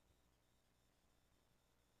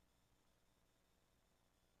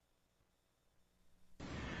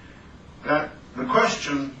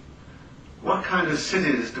question, what kind of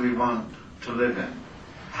cities do we want to live in?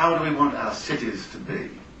 How do we want our cities to be?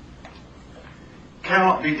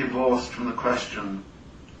 Cannot be divorced from the question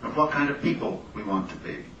of what kind of people we want to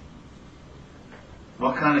be,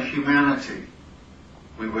 what kind of humanity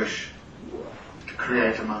we wish to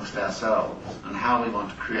create amongst ourselves, and how we want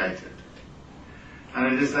to create it.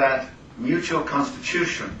 And it is that mutual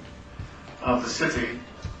constitution of the city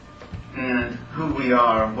and who we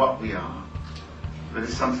are and what we are that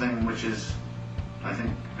is something which is, I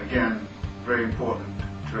think, again, very important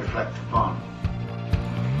to reflect upon.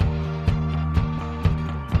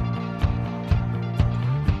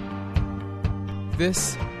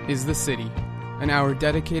 This is The City, an hour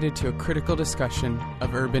dedicated to a critical discussion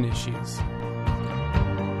of urban issues.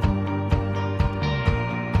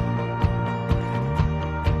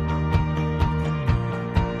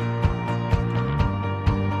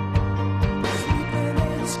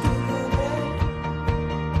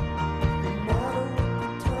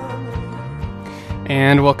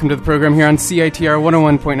 And welcome to the program here on CITR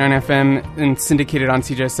 101.9 FM and syndicated on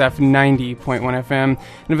CJSF 90.1 FM and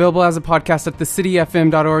available as a podcast at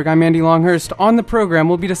thecityfm.org. I'm Andy Longhurst. On the program,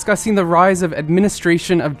 we'll be discussing the rise of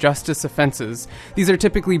administration of justice offenses. These are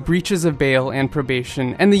typically breaches of bail and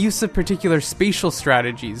probation and the use of particular spatial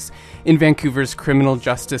strategies in Vancouver's criminal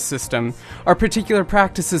justice system. Are particular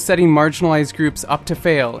practices setting marginalized groups up to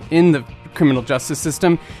fail in the criminal justice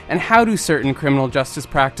system, and how do certain criminal justice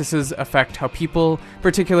practices affect how people,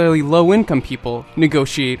 particularly low-income people,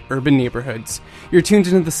 negotiate urban neighborhoods? You're tuned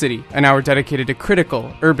into The City, an hour dedicated to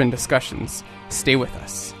critical urban discussions. Stay with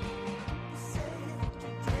us.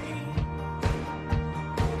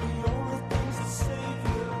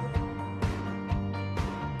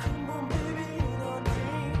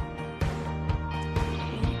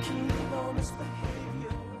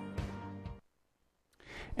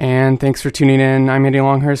 And thanks for tuning in. I'm Andy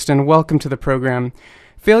Longhurst, and welcome to the program.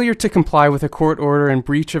 Failure to comply with a court order and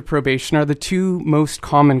breach of probation are the two most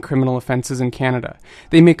common criminal offenses in Canada.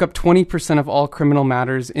 They make up 20% of all criminal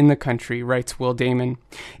matters in the country, writes Will Damon.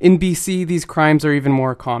 In BC, these crimes are even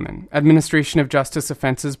more common. Administration of justice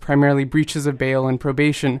offenses, primarily breaches of bail and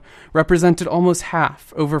probation, represented almost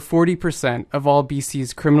half, over 40% of all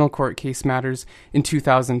BC's criminal court case matters in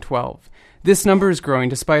 2012. This number is growing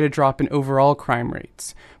despite a drop in overall crime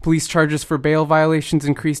rates. Police charges for bail violations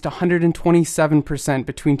increased 127%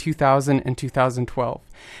 between 2000 and 2012,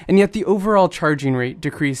 and yet the overall charging rate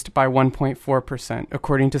decreased by 1.4%,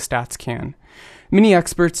 according to StatsCan. Many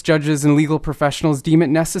experts, judges, and legal professionals deem it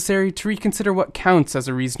necessary to reconsider what counts as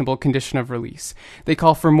a reasonable condition of release. They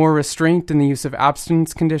call for more restraint in the use of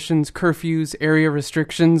abstinence conditions, curfews, area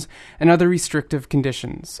restrictions, and other restrictive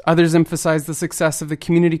conditions. Others emphasize the success of the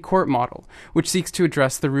community court model, which seeks to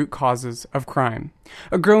address the root causes of crime.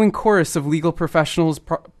 A growing chorus of legal professionals,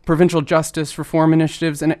 provincial justice reform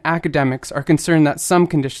initiatives, and academics are concerned that some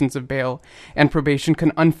conditions of bail and probation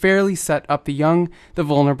can unfairly set up the young, the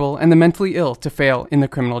vulnerable, and the mentally ill to fail in the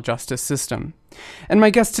criminal justice system. And my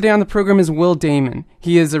guest today on the program is Will Damon.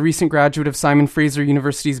 He is a recent graduate of Simon Fraser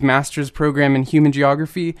University's master's program in human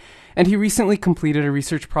geography, and he recently completed a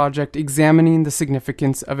research project examining the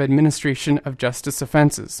significance of administration of justice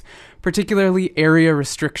offenses, particularly area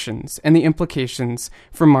restrictions and the implications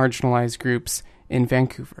for marginalized groups in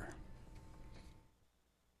Vancouver.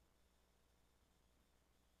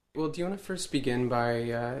 Well, do you want to first begin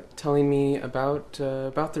by telling me about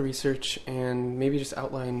the research and maybe just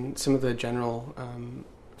outline some of the general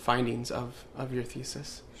findings of your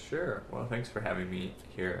thesis? Sure. Well, thanks for having me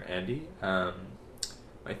here, Andy.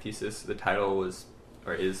 My thesis, the title is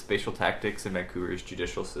Spatial Tactics in Vancouver's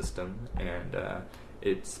Judicial System, and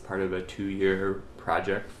it's part of a 2-year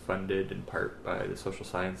project funded in part by the Social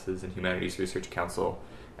Sciences and Humanities Research Council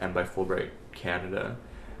and by Fulbright Canada.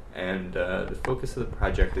 And the focus of the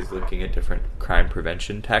project is looking at different crime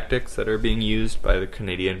prevention tactics that are being used by the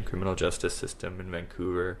Canadian criminal justice system in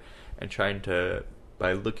Vancouver, and trying to,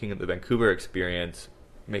 by looking at the Vancouver experience,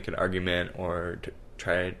 make an argument or to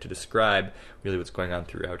try to describe really what's going on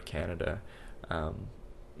throughout Canada.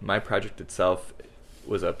 My project itself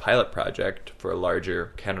was a pilot project for a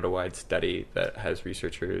larger Canada-wide study that has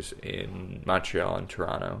researchers in Montreal and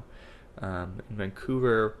Toronto. In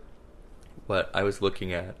Vancouver, what I was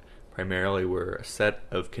looking at primarily were a set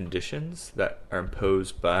of conditions that are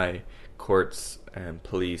imposed by courts and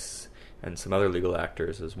police and some other legal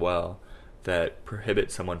actors as well that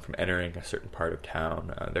prohibit someone from entering a certain part of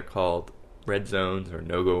town. They're called red zones or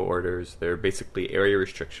no-go orders. They're basically area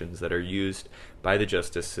restrictions that are used by the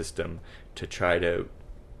justice system to try to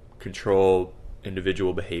control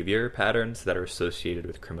individual behavior patterns that are associated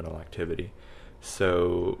with criminal activity.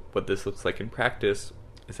 So what this looks like in practice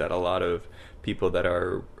is that a lot of people that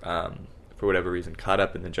are, for whatever reason, caught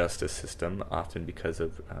up in the justice system, often because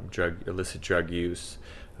of illicit drug use,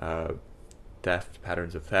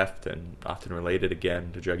 patterns of theft, and often related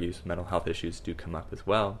again to drug use, mental health issues do come up as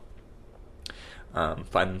well,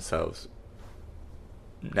 find themselves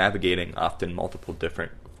navigating often multiple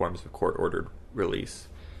different forms of court-ordered release.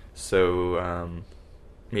 So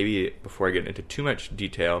maybe before I get into too much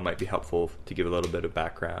detail, it might be helpful to give a little bit of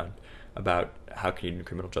background about how Canadian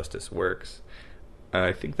criminal justice works.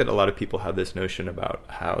 I think that a lot of people have this notion about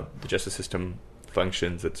how the justice system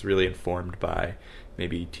functions that's really informed by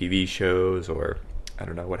maybe TV shows or, I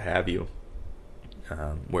don't know, what have you,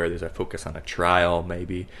 where there's a focus on a trial,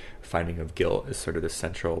 maybe finding of guilt is sort of the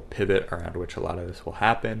central pivot around which a lot of this will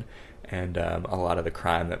happen, and a lot of the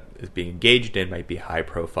crime that is being engaged in might be high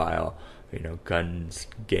profile, guns,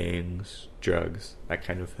 gangs, drugs, that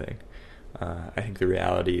kind of thing. I think the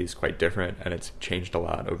reality is quite different, and it's changed a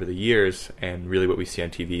lot over the years, and really what we see on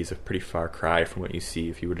TV is a pretty far cry from what you see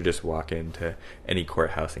if you were to just walk into any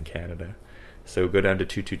courthouse in Canada. So go down to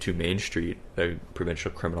 222 Main Street, the provincial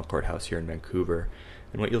criminal courthouse here in Vancouver,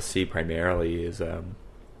 and what you'll see primarily is a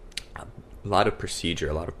lot of procedure,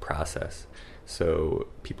 a lot of process. So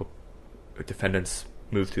defendants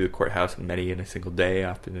move through the courthouse, many in a single day,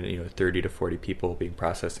 often 30 to 40 people being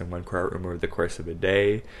processed in one courtroom over the course of a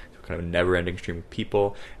day. So kind of a never-ending stream of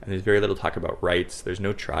people, and there's very little talk about rights. There's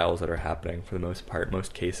no trials that are happening for the most part.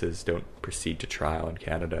 Most cases don't proceed to trial in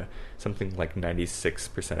Canada. Something like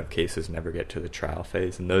 96% of cases never get to the trial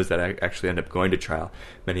phase, and those that actually end up going to trial,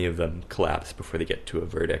 many of them collapse before they get to a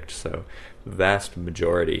verdict. So the vast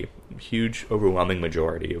majority, huge, overwhelming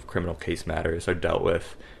majority of criminal case matters are dealt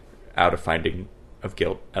with out of finding of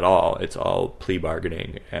guilt at all. It's all plea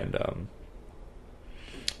bargaining, and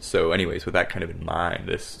so anyways, with that kind of in mind,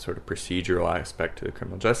 this sort of procedural aspect to the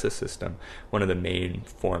criminal justice system, one of the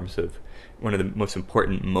most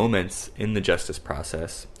important moments in the justice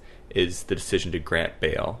process is the decision to grant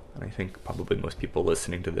bail. And I think probably most people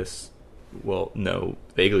listening to this will know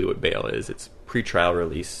vaguely what bail is. It's pretrial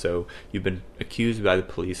release, so you've been accused by the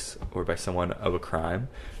police or by someone of a crime.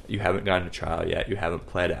 You haven't gone to trial yet, you haven't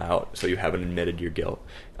pled out, so you haven't admitted your guilt.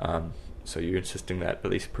 So you're insisting that at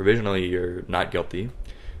least provisionally you're not guilty.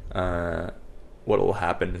 What will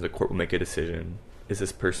happen is the court will make a decision. Is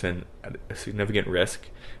this person at a significant risk,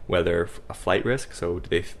 whether a flight risk, so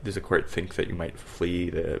does the court think that you might flee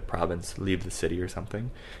the province, leave the city or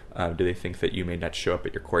something? Do they think that you may not show up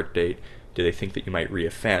at your court date? Do they think that you might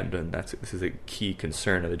reoffend? And this is a key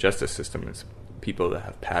concern of the justice system, is people that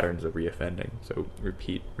have patterns of reoffending, so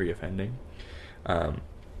repeat reoffending.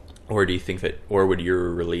 Or do you think that, or would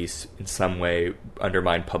your release in some way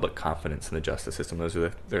undermine public confidence in the justice system?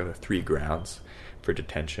 They're the three grounds for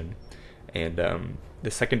detention. And the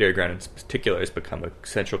secondary ground in particular has become a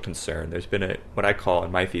central concern. There's been what I call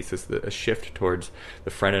in my thesis, a shift towards the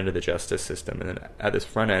front end of the justice system. And then at this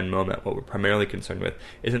front end moment, what we're primarily concerned with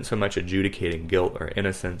isn't so much adjudicating guilt or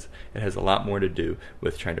innocence. It has a lot more to do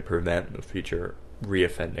with trying to prevent the future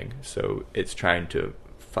reoffending. So it's trying to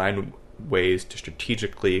find ways to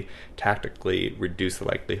strategically, tactically reduce the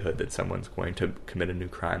likelihood that someone's going to commit a new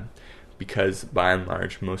crime. Because by and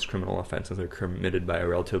large, most criminal offenses are committed by a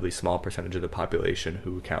relatively small percentage of the population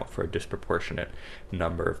who account for a disproportionate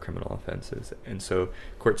number of criminal offenses. And so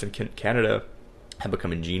courts in Canada have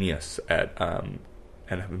become ingenious at and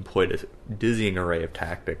have employed a dizzying array of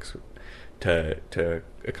tactics to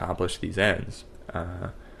accomplish these ends.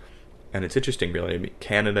 And it's interesting, really. I mean,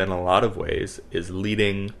 Canada, in a lot of ways, is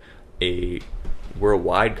leading a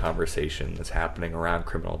worldwide conversation that's happening around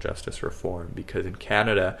criminal justice reform, because in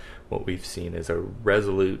Canada what we've seen is a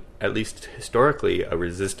resolute, at least historically, a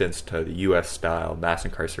resistance to the US-style mass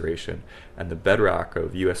incarceration, and the bedrock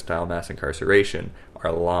of US-style mass incarceration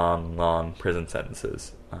are long prison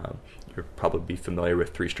sentences. You'll probably be familiar with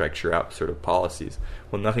three-strikes you're out sort of policies.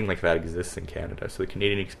 Well, nothing like that exists in Canada, so the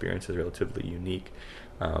Canadian experience is relatively unique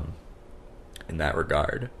in that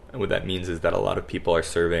regard. And what that means is that a lot of people are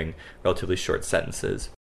serving relatively short sentences.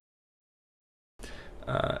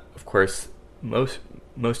 Of course, most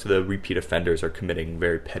of the repeat offenders are committing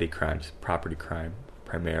very petty crimes, property crime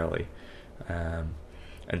primarily.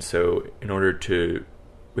 And so in order to,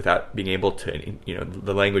 without being able to,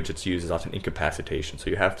 the language that's used is often incapacitation. So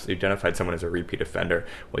you have to identify someone as a repeat offender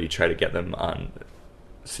while you try to get them on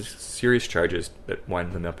serious charges that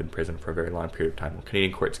wind them up in prison for a very long period of time. Well,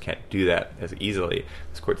 Canadian courts can't do that as easily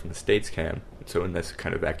as courts in the States can. So in this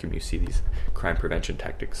kind of vacuum, you see these crime prevention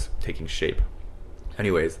tactics taking shape.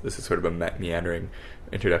 Anyways, this is sort of a meandering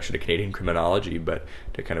introduction to Canadian criminology, but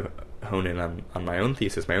to kind of hone in on my own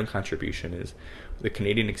thesis, my own contribution is the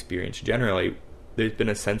Canadian experience generally. There's been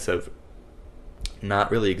a sense of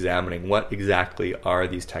not really examining what exactly are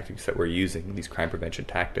these tactics that we're using, these crime prevention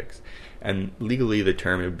tactics. And legally, the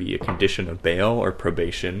term would be a condition of bail or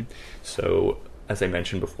probation. So, as I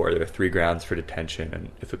mentioned before, there are 3 grounds for detention.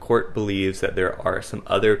 And if a court believes that there are some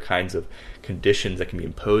other kinds of conditions that can be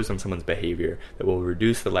imposed on someone's behavior that will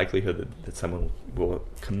reduce the likelihood that someone will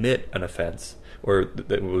commit an offense, or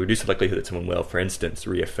that will reduce the likelihood that someone will, for instance,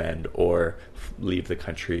 reoffend or leave the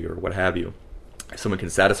country or what have you, if someone can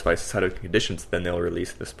satisfy such set of conditions, then they'll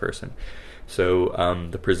release this person. So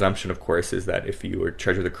the presumption, of course, is that if you are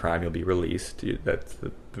charged with a crime, you'll be released. That's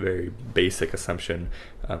the very basic assumption,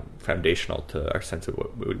 foundational to our sense of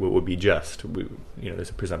what would be just. There's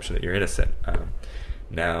a presumption that you're innocent.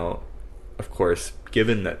 Now, of course,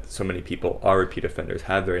 given that so many people are repeat offenders,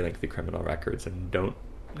 have very lengthy criminal records, and don't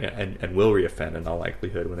and will reoffend in all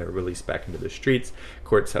likelihood when they're released back into the streets,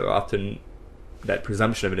 courts have often, that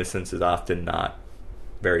presumption of innocence is often not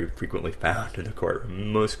very frequently found in the court.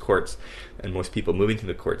 Most courts and most people moving through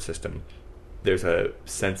the court system, there's a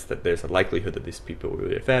sense that there's a likelihood that these people will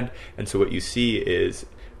reoffend, and so what you see is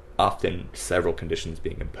often several conditions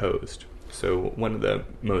being imposed. So one of the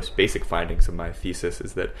most basic findings of my thesis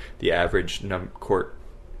is that the average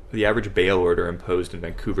bail order imposed in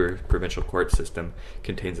Vancouver provincial court system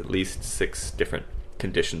contains at least 6 different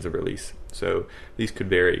conditions of release. So these could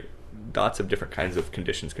vary. Lots of different kinds of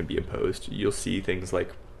conditions can be imposed. You'll see things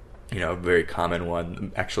like, a very common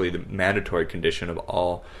one, actually the mandatory condition of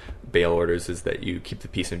all bail orders is that you keep the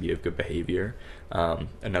peace and be of good behavior.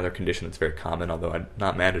 Another condition that's very common, although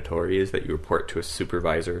not mandatory, is that you report to a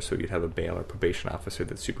supervisor. So you'd have a bail or probation officer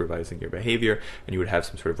that's supervising your behavior, and you would have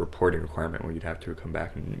some sort of reporting requirement where you'd have to come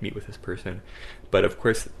back and meet with this person. But of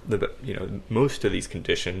course, most of these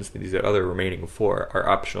conditions, these other remaining 4, are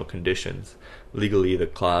optional conditions. Legally, the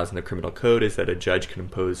clause in the criminal code is that a judge can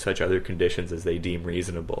impose such other conditions as they deem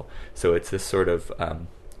reasonable. So it's this sort of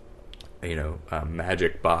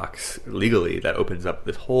magic box legally that opens up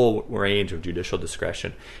this whole range of judicial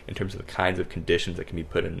discretion in terms of the kinds of conditions that can be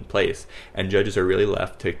put in place. And judges are really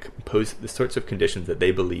left to impose the sorts of conditions that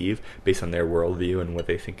they believe, based on their worldview and what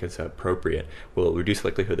they think is appropriate, will reduce the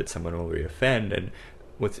likelihood that someone will reoffend. And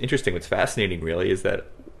what's fascinating really, is that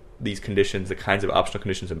these conditions, the kinds of optional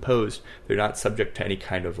conditions imposed, they're not subject to any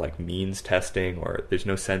kind of means testing, or there's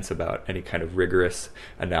no sense about any kind of rigorous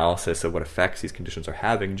analysis of what effects these conditions are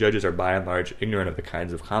having. Judges are by and large ignorant of the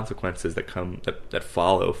kinds of consequences that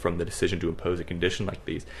follow from the decision to impose a condition like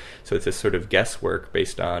these. So it's this sort of guesswork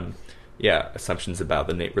based on assumptions about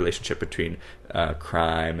the relationship between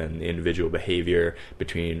crime and the individual behavior,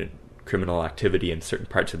 between criminal activity in certain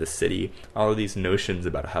parts of the city. All of these notions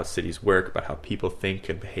about how cities work, about how people think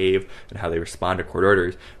and behave, and how they respond to court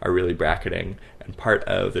orders are really bracketing and part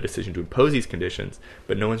of the decision to impose these conditions.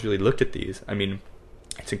 But no one's really looked at these. I mean,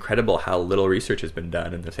 it's incredible how little research has been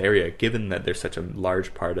done in this area, given that there's such a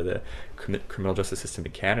large part of the criminal justice system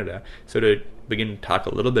in Canada. So to begin to talk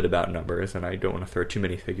a little bit about numbers, and I don't want to throw too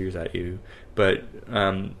many figures at you, but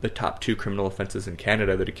the top 2 criminal offences in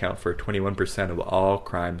Canada that account for 21% of all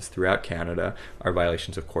crimes throughout Canada are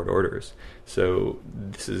violations of court orders. So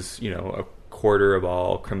this is, a quarter of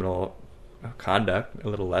all criminal conduct, a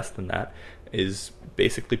little less than that, is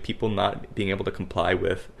basically people not being able to comply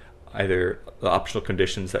with either the optional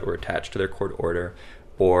conditions that were attached to their court order,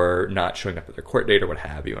 or not showing up at their court date, or what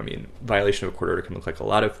have you. I mean, violation of a court order can look like a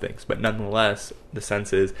lot of things, but nonetheless, the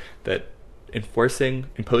sense is that imposing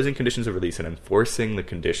conditions of release and enforcing the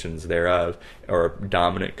conditions thereof are a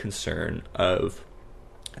dominant concern of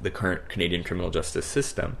the current Canadian criminal justice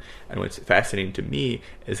system. And what's fascinating to me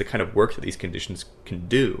is the kind of work that these conditions can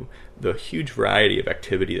do, the huge variety of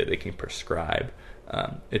activity that they can prescribe.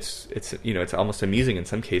 It's almost amusing in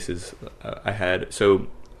some cases. I had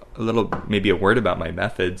maybe a word about my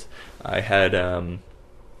methods. I had a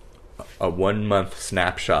 1-month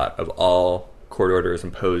snapshot of all court orders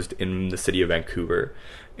imposed in the city of Vancouver,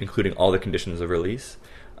 including all the conditions of release.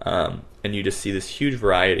 And you just see this huge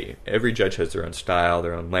variety. Every judge has their own style,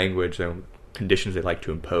 their own language, their own conditions they like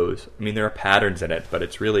to impose. I mean, there are patterns in it, but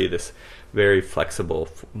it's really this very flexible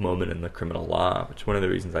moment in the criminal law, which is one of the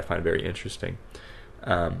reasons I find very interesting.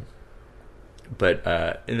 But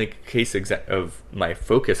in the case of my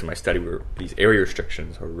focus in my study were these area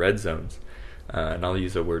restrictions, or red zones, and I'll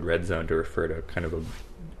use the word red zone to refer to kind of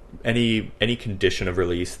any condition of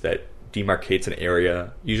release that demarcates an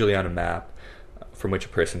area, usually on a map, from which a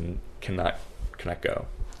person cannot go,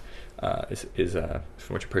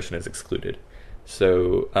 from which a person is excluded.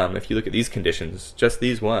 So if you look at these conditions, just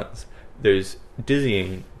these ones, there's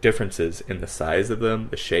dizzying differences in the size of them,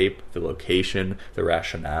 the shape, the location, the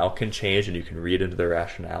rationale can change, and you can read into the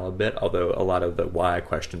rationale a bit, although a lot of the why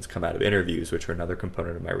questions come out of interviews, which are another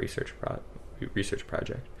component of my research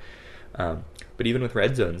project. But even with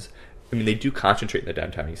red zones, I mean, they do concentrate in the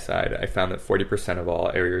downtown east side. I found that 40% of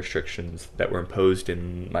all area restrictions that were imposed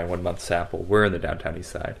in my 1 month sample were in the downtown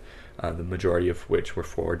east side, the majority of which were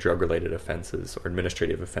for drug-related offenses or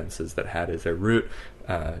administrative offenses that had as their root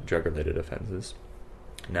drug-related offenses.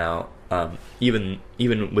 Now, even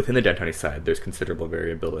within the downtown east side, there's considerable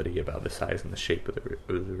variability about the size and the shape of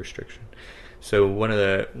the restriction. So one of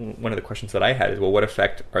the questions that I had is, well, what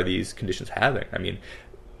effect are these conditions having? I mean,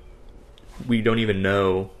 we don't even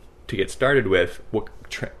know, to get started with,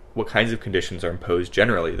 what kinds of conditions are imposed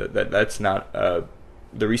generally. That's not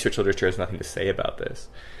the research literature has nothing to say about this.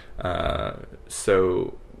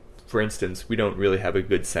 So, for instance, we don't really have a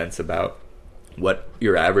good sense about what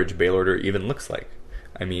your average bail order even looks like.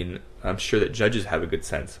 I mean, I'm sure that judges have a good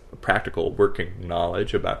sense, practical working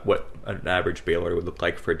knowledge about what an average bail order would look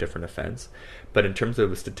like for a different offense. But in terms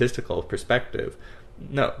of a statistical perspective,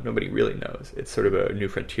 no, nobody really knows. It's sort of a new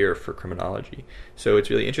frontier for criminology. So it's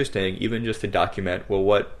really interesting, even just to document, well,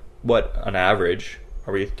 what on average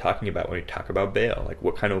are we talking about when we talk about bail? Like,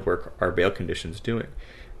 what kind of work are bail conditions doing?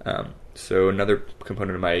 So another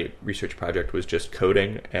component of my research project was just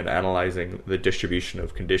coding and analyzing the distribution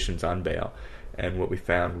of conditions on bail. And what we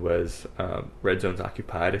found was red zones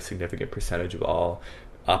occupied a significant percentage of all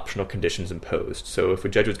optional conditions imposed. So if a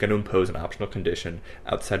judge was going to impose an optional condition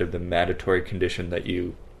outside of the mandatory condition that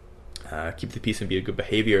you keep the peace and be of good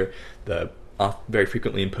behavior, the very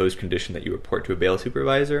frequently imposed condition that you report to a bail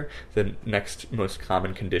supervisor, the next most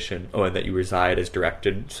common condition, and that you reside as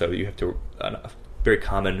directed. So you have to, a very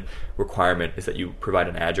common requirement is that you provide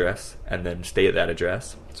an address and then stay at that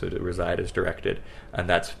address, so to reside as directed. And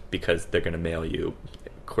that's because they're going to mail you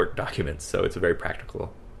court documents, so it's a very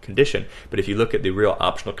practical condition. But if you look at the real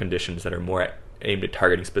optional conditions that are more aimed at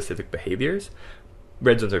targeting specific behaviors,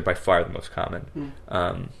 red zones are by far the most common.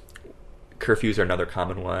 Curfews are another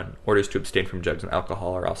common one. Orders to abstain from drugs and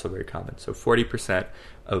alcohol are also very common. So 40%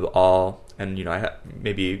 of all, and I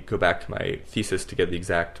maybe go back to my thesis to get the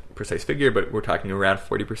exact precise figure, but we're talking around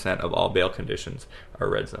 40% of all bail conditions are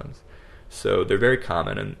red zones. So they're very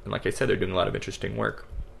common, and like I said, they're doing a lot of interesting work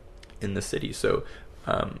in the city. So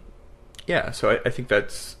so I think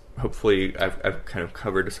that's, hopefully I've kind of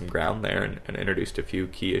covered some ground there and introduced a few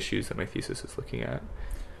key issues that my thesis is looking at.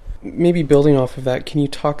 Maybe building off of that, can you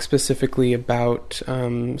talk specifically about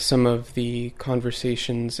some of the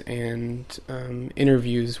conversations and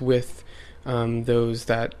interviews with those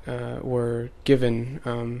that were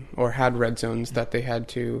given or had red zones that they had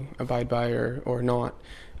to abide by or not,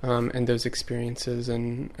 and those experiences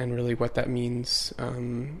and really what that means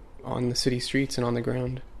on the city streets and on the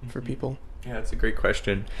ground for people? Yeah, that's a great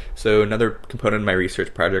question. So another component of my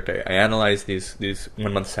research project, I analyzed these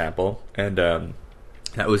 1 month sample, and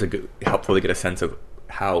that was helpful to get a sense of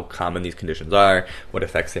how common these conditions are, what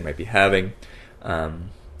effects they might be having. And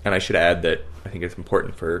I should add that I think it's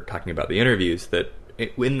important for talking about the interviews that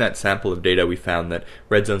in that sample of data we found that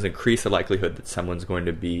red zones increase the likelihood that someone's going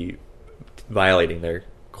to be violating their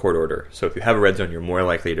court order. So if you have a red zone, you're more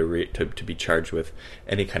likely to be charged with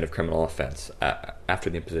any kind of criminal offense after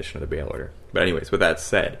the imposition of the bail order. But anyways, with that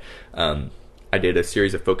said, I did a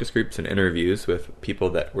series of focus groups and interviews with people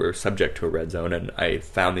that were subject to a red zone, and I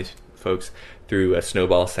found these folks through a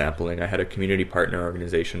snowball sampling. I had a community partner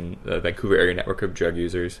organization, the Vancouver Area Network of Drug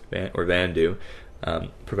Users, or VANDU,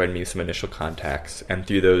 provided me some initial contacts. And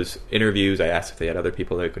through those interviews, I asked if they had other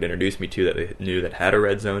people they could introduce me to that they knew that had a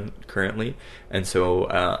red zone currently. And so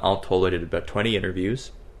all told, I did about 20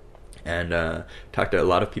 interviews and talked to a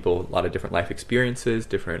lot of people, a lot of different life experiences,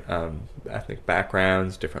 different ethnic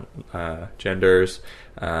backgrounds, different genders,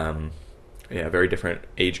 very different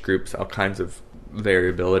age groups, all kinds of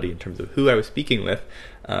variability in terms of who I was speaking with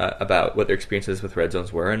about what their experiences with red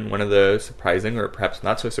zones were. And one of the surprising, or perhaps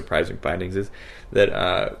not so surprising, findings is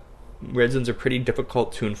that red zones are pretty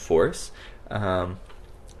difficult to enforce. By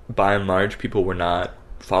and large, people were not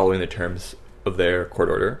following the terms of their court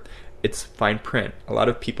order. It's fine print. A lot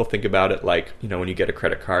of people think about it like, when you get a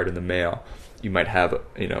credit card in the mail, you might have,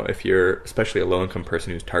 if you're especially a low-income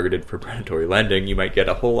person who's targeted for predatory lending, you might get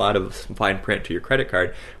a whole lot of fine print to your credit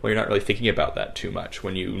card. Well, you're not really thinking about that too much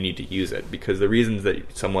when you need to use it, because the reasons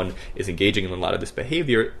that someone is engaging in a lot of this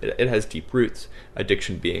behavior, it has deep roots,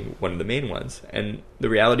 addiction being one of the main ones. And the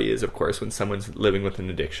reality is, of course, when someone's living with an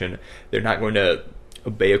addiction, they're not going to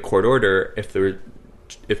obey a court order if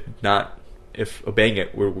not if obeying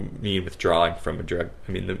it would mean withdrawing from a drug.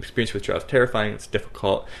 I mean, the experience of withdrawal is terrifying, it's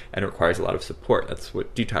difficult, and it requires a lot of support. That's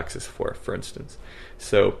what detox is for instance.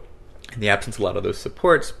 So in the absence of a lot of those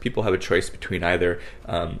supports, people have a choice between either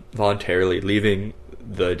voluntarily leaving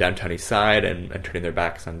the downtown east side and turning their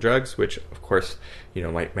backs on drugs, which of course,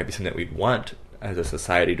 might be something that we'd want as a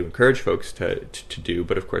society to encourage folks to do,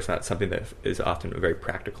 but of course not something that is often a very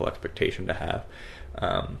practical expectation to have.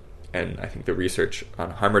 And I think the research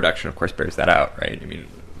on harm reduction, of course, bears that out, right? I mean,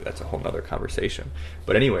 that's a whole other conversation.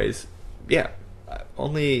 But anyways, yeah,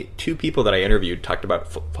 only 2 people that I interviewed talked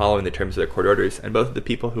about following the terms of their court orders, and both of the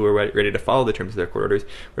people who were ready to follow the terms of their court orders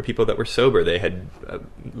were people that were sober. They had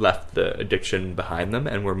left the addiction behind them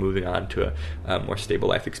and were moving on to a more stable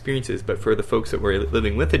life experiences. But for the folks that were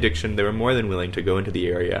living with addiction, they were more than willing to go into the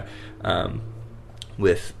area from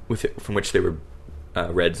which they were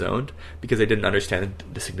red zoned, because they didn't understand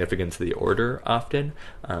the significance of the order often,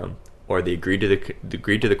 or they agreed to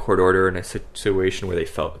the court order in a situation where they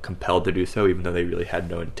felt compelled to do so, even though they really had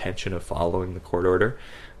no intention of following the court order.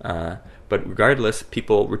 But regardless,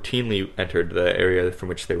 people routinely entered the area from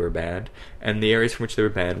which they were banned, and the areas from which they were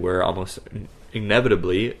banned were almost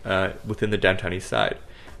inevitably within the downtown east side,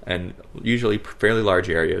 and usually fairly large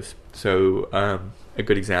areas. So a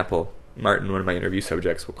good example, Martin, one of my interview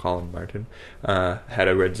subjects, we'll call him Martin, had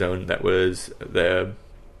a red zone that was the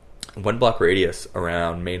 1 block radius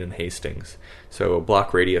around Main and Hastings. So a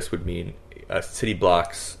block radius would mean city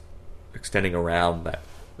blocks extending around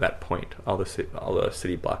that point, all the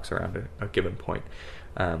city blocks around a given point.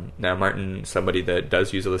 Now Martin, somebody that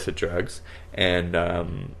does use illicit drugs, and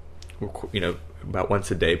about once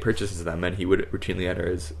a day purchases them, and he would routinely enter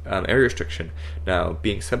his area restriction. Now,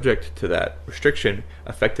 being subject to that restriction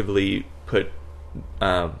effectively put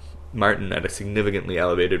Martin at a significantly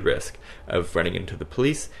elevated risk of running into the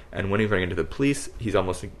police, and when he's running into the police, he's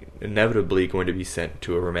almost inevitably going to be sent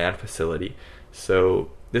to a remand facility. So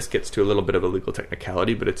this gets to a little bit of a legal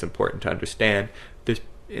technicality, but it's important to understand. The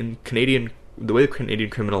way the Canadian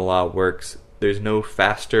criminal law works, there's no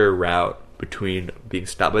faster route between being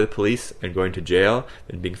stopped by the police and going to jail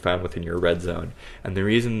than being found within your red zone. And the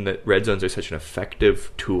reason that red zones are such an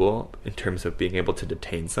effective tool in terms of being able to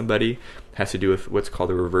detain somebody has to do with what's called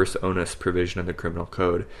a reverse onus provision in the criminal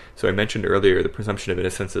code. So I mentioned earlier the presumption of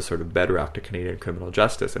innocence is sort of bedrock to Canadian criminal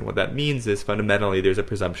justice, and what that means is fundamentally there's a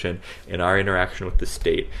presumption in our interaction with the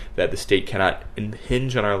state that the state cannot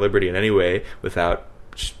impinge on our liberty in any way without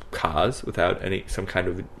cause, without some kind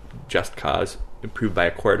of just cause approved by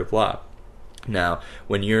a court of law. Now,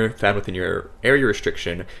 when you're found within your area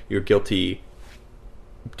restriction, you're guilty.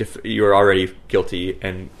 You're already guilty,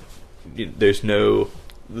 and there's no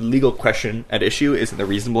legal question at issue. Isn't the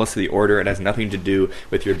reasonableness of the order? It has nothing to do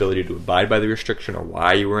with your ability to abide by the restriction or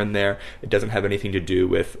why you were in there. It doesn't have anything to do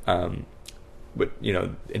with bad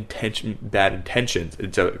intentions.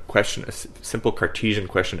 It's a question, a simple Cartesian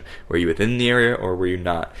question: were you within the area or were you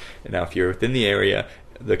not? And now, if you're within the area,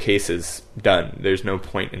 the case is done. There's no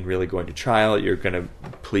point in really going to trial. You're going to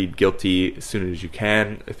plead guilty as soon as you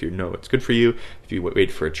can if you know what's good for you. If you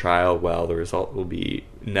wait for a trial, well, the result will be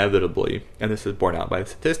inevitably, and this is borne out by the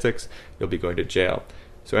statistics, you'll be going to jail.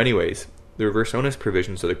 So anyways, the reverse onus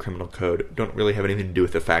provisions of the criminal code don't really have anything to do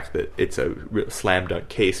with the fact that it's a slam dunk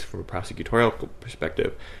case from a prosecutorial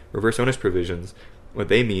perspective. Reverse onus provisions, what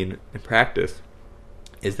they mean in practice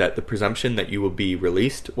is that the presumption that you will be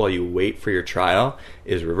released while you wait for your trial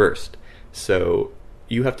is reversed. So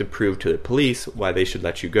you have to prove to the police why they should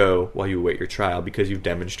let you go while you wait your trial, because you've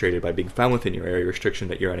demonstrated by being found within your area restriction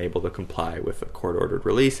that you're unable to comply with a court-ordered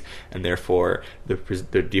release, and therefore the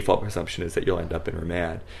default presumption is that you'll end up in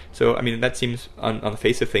remand. So, I mean, that seems, on the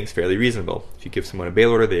face of things, fairly reasonable. If you give someone a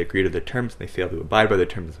bail order, they agree to the terms, and they fail to abide by the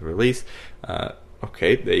terms of the release,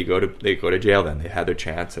 okay, they go to jail then. They had their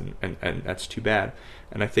chance, and that's too bad.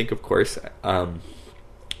 And I think, of course,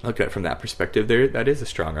 look at it from that perspective, that is a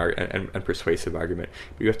strong and persuasive argument.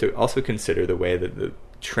 But you have to also consider the way that the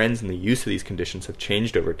trends in the use of these conditions have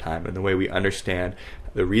changed over time, and the way we understand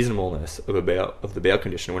the reasonableness of the bail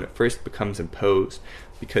condition when it first becomes imposed.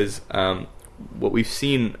 Because what we've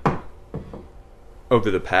seen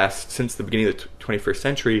over the past, since the beginning of the 21st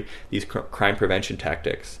century, these crime prevention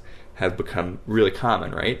tactics have become really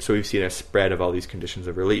common, right? So we've seen a spread of all these conditions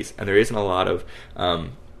of release, and there isn't a lot of,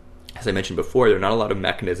 as I mentioned before, there are not a lot of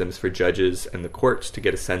mechanisms for judges and the courts to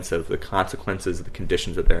get a sense of the consequences of the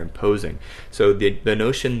conditions that they're imposing. So the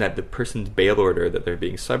notion that the person's bail order that they're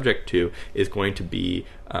being subject to is going to be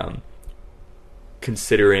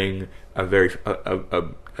considering a very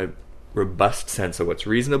robust sense of what's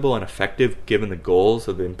reasonable and effective given the goals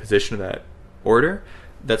of the imposition of that order,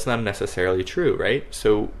 that's not necessarily true, right?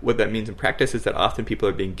 So what that means in practice is that often people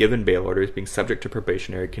are being given bail orders, being subject to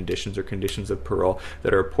probationary conditions or conditions of parole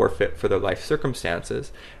that are a poor fit for their life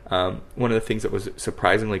circumstances. One of the things that was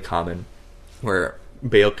surprisingly common were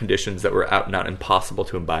bail conditions that were out and out impossible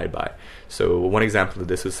to abide by. So one example of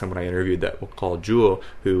this was someone I interviewed that we'll call Jewel,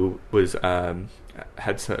 who was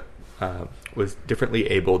was differently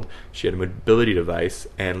abled. She had a mobility device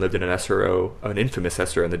and lived in an SRO, an infamous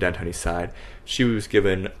SRO on the downtown east side. She was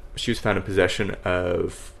found in possession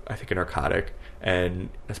of, I think, a narcotic, and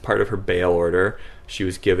as part of her bail order, she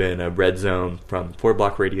was given a red zone from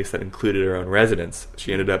 4-block radius that included her own residence.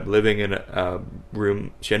 She ended up living in a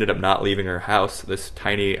room. She ended up not leaving her house, this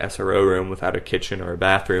tiny SRO room without a kitchen or a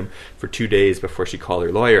bathroom, for 2 days before she called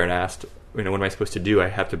her lawyer and asked, what am I supposed to do? I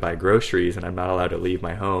have to buy groceries and I'm not allowed to leave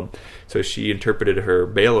my home. So she interpreted her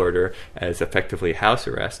bail order as effectively house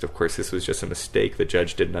arrest. Of course, this was just a mistake. The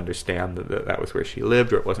judge didn't understand that was where she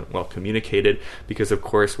lived, or it wasn't well communicated, because of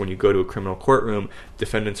course when you go to a criminal courtroom,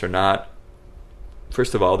 defendants are not,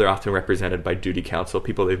 first of all, they're often represented by duty counsel,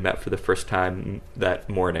 people they've met for the first time that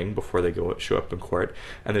morning before they show up in court.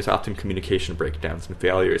 And there's often communication breakdowns and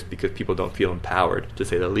failures because people don't feel empowered, to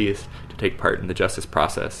say the least, to take part in the justice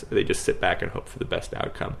process. They just sit back and hope for the best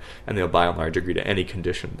outcome. And they'll by and large agree to any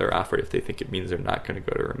condition they're offered if they think it means they're not going to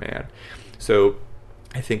go to remand. So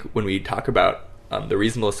I think when we talk about the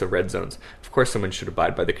reasonableness of red zones, of course someone should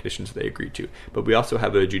abide by the conditions they agree to. But we also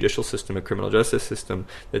have a judicial system, a criminal justice system,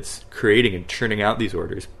 that's creating and churning out these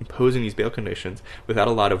orders, imposing these bail conditions without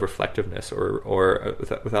a lot of reflectiveness or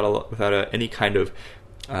without any kind of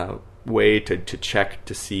way to check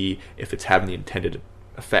to see if it's having the intended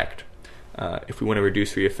effect. If we want to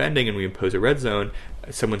reduce reoffending and we impose a red zone,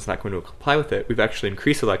 someone's not going to comply with it. We've actually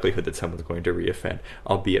increased the likelihood that someone's going to reoffend,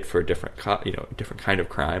 albeit for a different kind of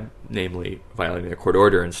crime, namely violating a court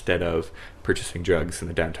order instead of purchasing drugs in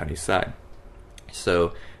the downtown east side.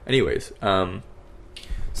 So, anyways.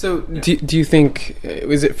 So, do you think,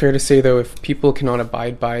 is it fair to say, though, if people cannot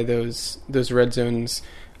abide by those red zones,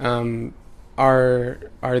 are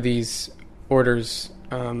these orders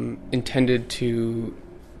intended to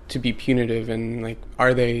be punitive, and like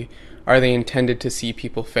are they intended to see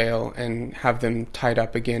people fail and have them tied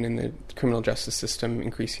up again in the criminal justice system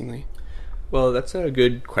increasingly? Well, that's a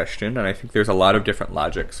good question, and I think there's a lot of different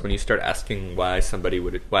logics. When you start asking why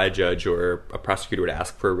a judge or a prosecutor would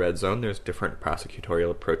ask for a red zone, there's different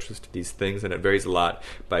prosecutorial approaches to these things, and it varies a lot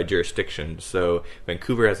by jurisdiction. So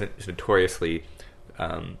Vancouver is notoriously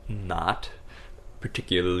not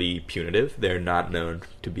particularly punitive. They're not known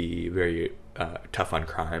to be very tough on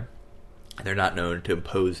crime. They're not known to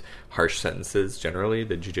impose harsh sentences generally.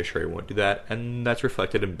 The judiciary won't do that, and that's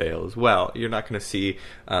reflected in bail as well. You're not going to see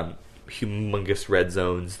humongous red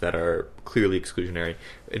zones that are clearly exclusionary.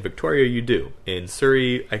 In Victoria, you do. In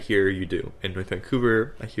Surrey, I hear you do. In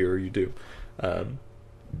Vancouver, I hear you do.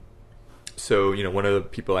 So, one of the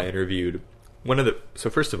people I interviewed,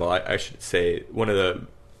 first of all, I should say, one of the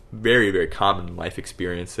very, very common life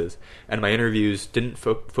experiences, and my interviews didn't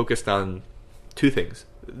focused on two things.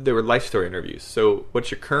 There were life story interviews. So what's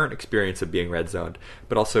your current experience of being red zoned,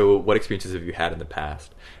 but also what experiences have you had in the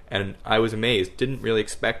past? And I was amazed, didn't really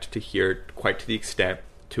expect to hear quite to the extent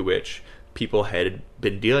to which people had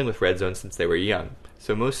been dealing with red zones since they were young.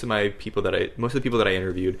 So most of the people that I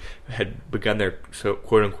interviewed had begun their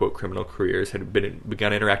quote unquote criminal careers, had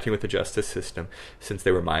begun interacting with the justice system since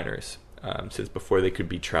they were minors, since before they could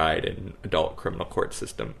be tried in adult criminal court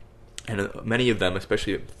system. And many of them,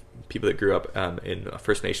 especially people that grew up in a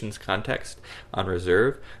First Nations context on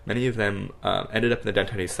reserve, many of them ended up in the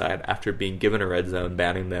downtown east side after being given a red zone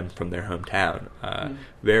banning them from their hometown.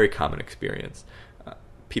 Very common experience.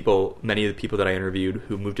 Many of the people that I interviewed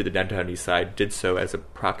who moved to the downtown east side did so as a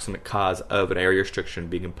proximate cause of an area restriction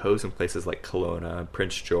being imposed in places like Kelowna and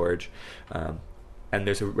Prince George. And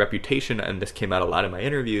there's a reputation, and this came out a lot in my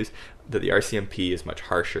interviews, that the RCMP is much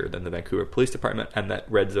harsher than the Vancouver Police Department, and that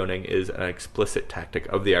red zoning is an explicit tactic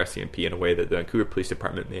of the RCMP in a way that the Vancouver Police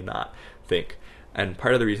Department may not think. And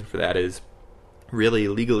part of the reason for that is, really,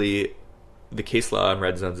 legally, the case law on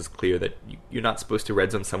red zones is clear that you're not supposed to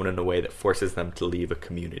red zone someone in a way that forces them to leave a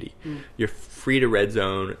community. You're free to red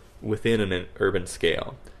zone within an urban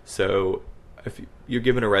scale. So if you're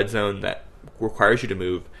given a red zone that requires you to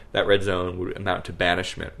move, that red zone would amount to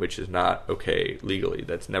banishment, which is not okay legally.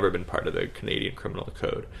 That's never been part of the Canadian Criminal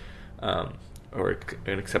Code, or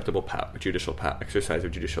an acceptable exercise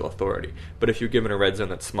of judicial authority. But if you're given a red zone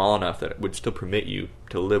that's small enough that it would still permit you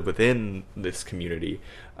to live within this community,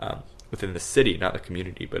 within the city, not the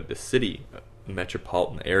community, but the city,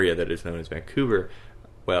 metropolitan area that is known as Vancouver,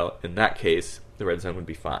 well, in that case, the red zone would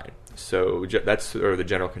be fine. So that's sort of the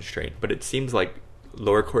general constraint. But it seems like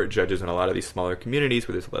lower court judges in a lot of these smaller communities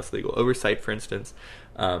where there's less legal oversight, for instance,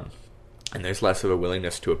 and there's less of a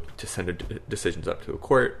willingness to send decisions up to a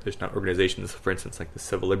court. There's not organizations, for instance, like the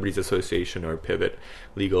Civil Liberties Association or Pivot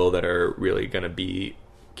Legal that are really going to be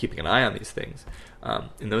keeping an eye on these things.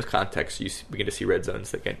 In those contexts, you begin to see red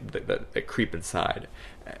zones that creep in size.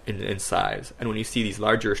 And when you see these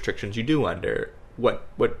larger restrictions, you do wonder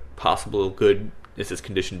what possible good is this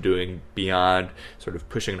condition doing beyond sort of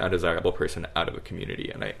pushing an undesirable person out of a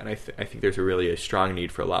community. And I think there's really a strong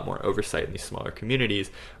need for a lot more oversight in these smaller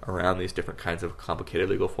communities around these different kinds of complicated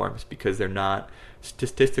legal forms, because they're not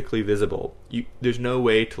statistically visible. There's no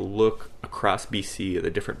way to look across BC at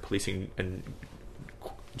the different policing and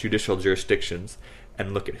judicial jurisdictions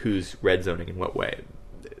and look at who's red zoning in what way.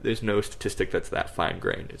 There's no statistic that's that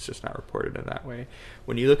fine-grained. It's just not reported in that way.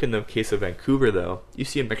 When you look in the case of Vancouver, though, you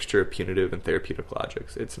see a mixture of punitive and therapeutic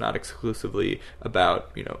logics. It's not exclusively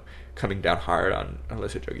about, coming down hard on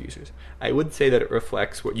illicit drug users. I would say that it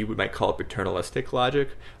reflects what you might call a paternalistic logic,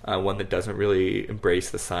 one that doesn't really embrace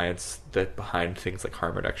the science that behind things like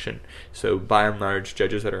harm reduction. So by and large,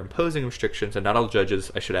 judges that are imposing restrictions, and not all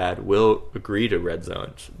judges, I should add, will agree to red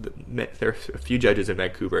zones. There are a few judges in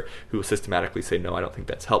Vancouver who will systematically say, no, I don't think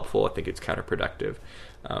that's helpful, I think it's counterproductive.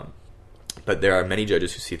 But there are many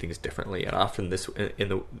judges who see things differently, and often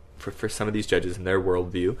for some of these judges in their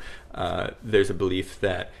worldview, there's a belief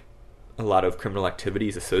that a lot of criminal activity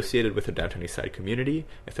is associated with the downtown east side community.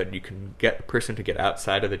 If that you can get a person to get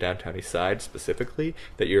outside of the downtown east side specifically,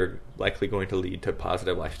 that you're likely going to lead to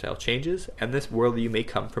positive lifestyle changes. And this worldview may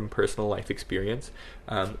come from personal life experience.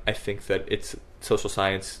 I think that it's social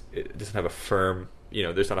science. It doesn't have a firm,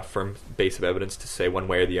 there's not a firm base of evidence to say one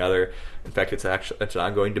way or the other. In fact, it's an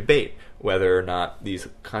ongoing debate whether or not these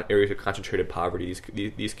areas of concentrated poverty,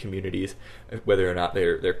 these communities, whether or not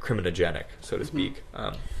they're criminogenic, so to speak.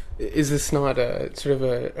 Is this not a sort of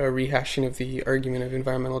a rehashing of the argument of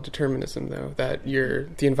environmental determinism, though, that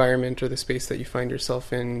the environment or the space that you find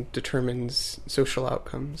yourself in determines social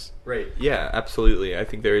outcomes? Right. Yeah, absolutely. I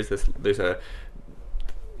think there's an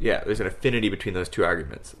affinity between those two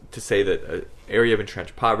arguments. To say that an area of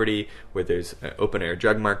entrenched poverty where there's an open air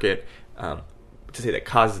drug market, to say that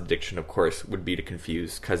causes addiction, of course, would be to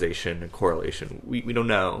confuse causation and correlation. We don't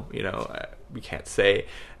know. We can't say.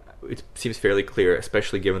 It seems fairly clear,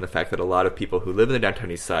 especially given the fact that a lot of people who live in the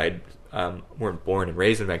downtown east side weren't born and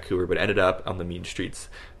raised in Vancouver, but ended up on the mean streets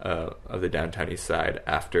of the downtown east side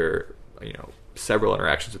after several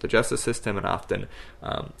interactions with the justice system, and often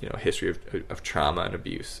a history of trauma and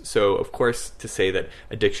abuse. So, of course, to say that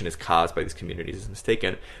addiction is caused by these communities is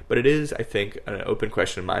mistaken, but it is, I think, an open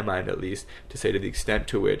question in my mind, at least, to say to the extent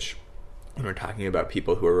to which, when we're talking about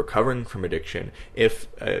people who are recovering from addiction, if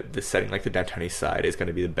the setting like the downtown east side is going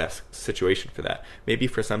to be the best situation for that. Maybe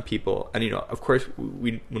for some people, and of course,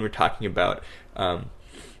 when we're talking about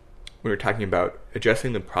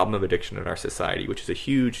addressing the problem of addiction in our society, which is a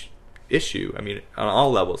huge issue, on all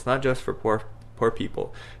levels, not just for poor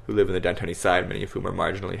people who live in the downtown east side, many of whom are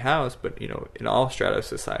marginally housed, but in all strata of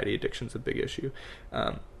society, addiction's a big issue.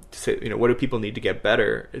 To say, what do people need to get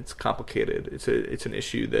better? It's complicated. It's an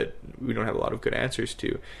issue that we don't have a lot of good answers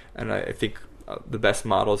to. And I think the best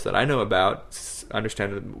models that I know about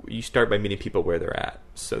understand that you start by meeting people where they're at.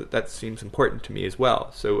 So that seems important to me as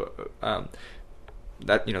well. So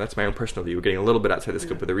that's my own personal view. We're getting a little bit outside the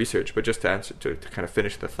scope of the research, but just to answer to kind of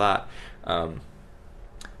finish the thought, when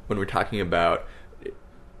we're talking about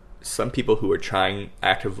some people who are trying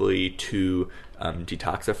actively to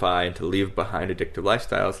detoxify and to leave behind addictive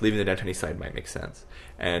lifestyles, leaving the downtown east side might make sense,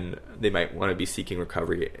 and they might want to be seeking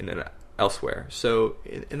recovery elsewhere. So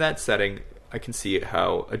in that setting, I can see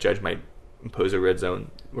how a judge might impose a red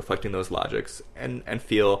zone reflecting those logics and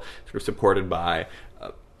feel sort of supported by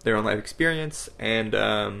their own life experience and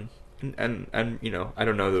I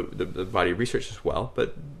don't know the body of research as well,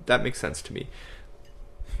 but that makes sense to me.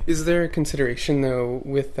 Is there a consideration, though,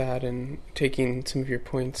 with that and taking some of your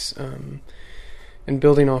points and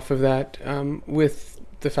building off of that, with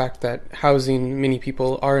the fact that housing, many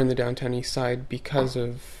people are in the downtown east side because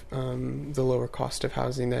of the lower cost of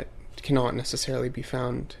housing that cannot necessarily be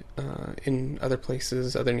found in other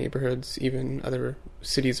places, other neighborhoods, even other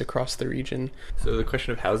cities across the region? So the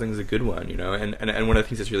question of housing is a good one, and one of the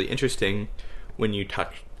things that's really interesting when you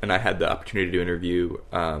talk, and I had the opportunity to interview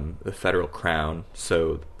the federal Crown,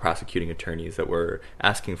 so the prosecuting attorneys that were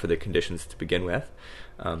asking for the conditions to begin with,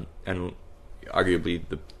 and arguably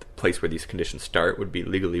the place where these conditions start would be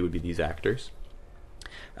these actors.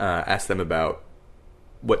 Ask them about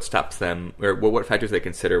what stops them, or what factors they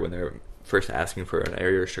consider when they're first asking for an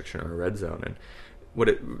area restriction or a red zone. And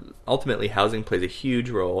ultimately, housing plays a huge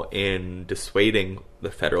role in dissuading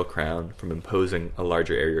the federal crown from imposing a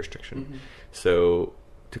larger area restriction. Mm-hmm. So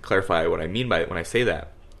to clarify what I mean by it when I say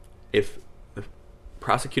that, if the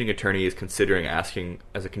prosecuting attorney is considering asking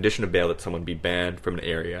as a condition of bail that someone be banned from an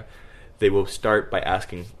area, they will start by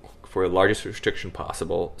asking for the largest restriction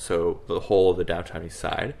possible, so the whole of the downtown east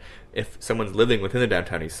side. If someone's living within the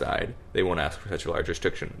downtown east side, they won't ask for such a large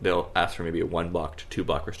restriction. They'll ask for maybe a 1 block to 2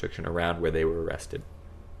 block restriction around where they were arrested.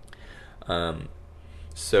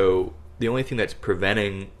 So the only thing that's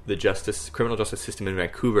preventing the criminal justice system in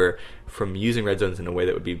Vancouver from using red zones in a way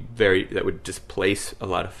that would displace a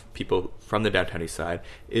lot of people from the downtown east side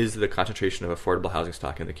is the concentration of affordable housing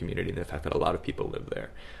stock in the community and the fact that a lot of people live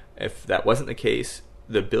there. If that wasn't the case,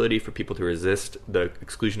 the ability for people to resist the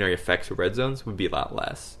exclusionary effects of red zones would be a lot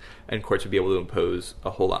less, and courts would be able to impose a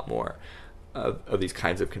whole lot more of these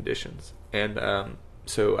kinds of conditions. And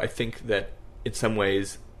so I think that in some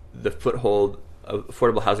ways the foothold of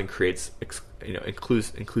affordable housing creates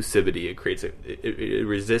inclusivity. It creates it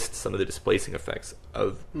resists some of the displacing effects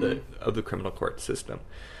of the criminal court system.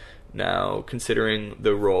 Now, considering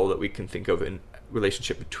the role that we can think of in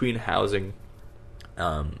relationship between housing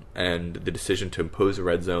and the decision to impose a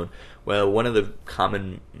red zone, well, one of the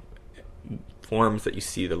common forms that you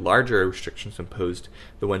see the larger restrictions imposed,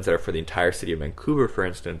 the ones that are for the entire city of Vancouver, for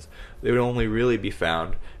instance, they would only really be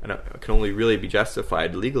found and can only really be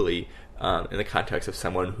justified legally in the context of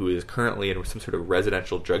someone who is currently in some sort of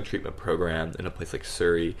residential drug treatment program in a place like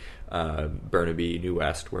Surrey, Burnaby, New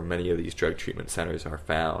West, where many of these drug treatment centers are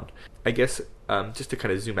found. I guess just to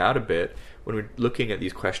kind of zoom out a bit, when we're looking at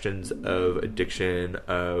these questions of addiction,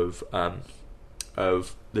 of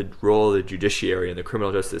the role of the judiciary and the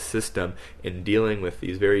criminal justice system in dealing with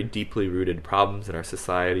these very deeply rooted problems in our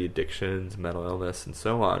society, addictions, mental illness, and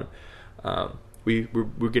so on,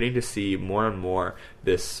 we're getting to see more and more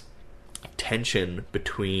this tension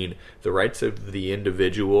between the rights of the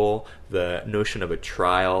individual, the notion of a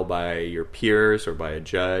trial by your peers or by a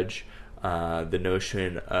judge, the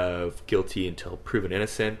notion of guilty until proven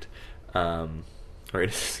innocent,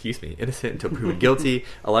 innocent until proven guilty.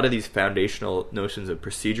 A lot of these foundational notions of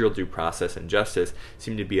procedural due process and justice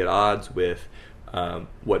seem to be at odds with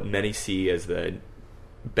what many see as the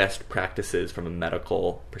best practices from a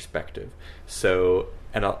medical perspective. So,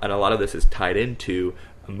 and a lot of this is tied into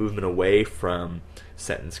a movement away from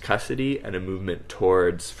sentence custody and a movement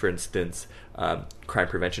towards, for instance, crime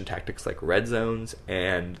prevention tactics like red zones,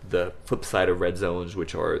 and the flip side of red zones,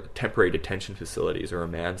 which are temporary detention facilities or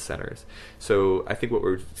remand centers. So I think what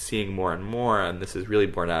we're seeing more and more, and this is really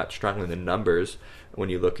borne out strongly in the numbers, when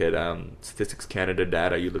you look at Statistics Canada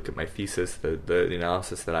data, you look at my thesis, the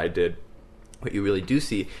analysis that I did, what you really do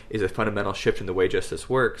see is a fundamental shift in the way justice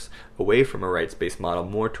works, away from a rights-based model,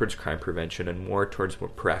 more towards crime prevention and more towards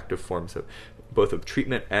more proactive forms of both of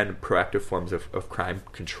treatment and proactive forms of crime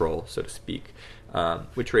control, so to speak,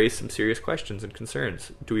 which raise some serious questions and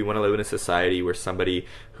concerns. Do we want to live in a society where somebody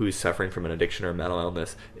who's suffering from an addiction or mental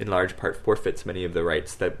illness in large part forfeits many of the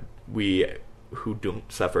rights that we who don't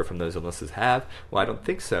suffer from those illnesses have? Well, I don't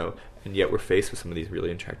think so. And yet we're faced with some of these really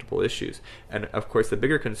intractable issues. And of course, the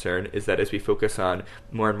bigger concern is that as we focus on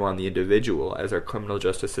more and more on the individual, as our criminal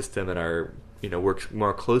justice system and our works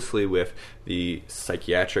more closely with the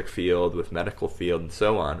psychiatric field, with medical field, and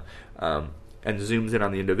so on, and zooms in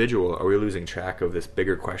on the individual, are we losing track of this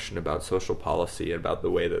bigger question about social policy, about the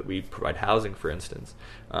way that we provide housing, for instance,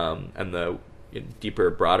 and the deeper,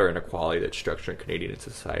 broader inequality that's structuring Canadian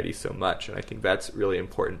society so much. And I think that's really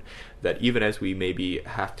important, that even as we maybe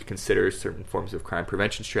have to consider certain forms of crime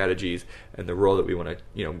prevention strategies and the role that we want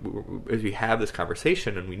to, as we have this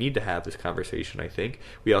conversation, and we need to have this conversation, I think,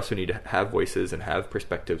 we also need to have voices and have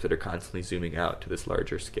perspectives that are constantly zooming out to this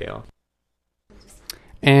larger scale.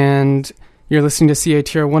 And you're listening to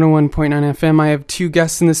CITR 101.9 FM. I have two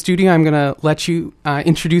guests in the studio. I'm going to let you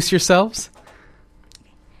introduce yourselves.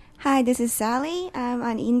 Hi, this is Sally. I'm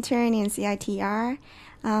an intern in CITR.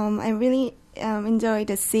 I really enjoy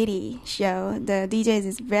the city show. The DJs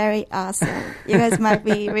is very awesome. You guys might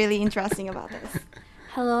be really interesting about this.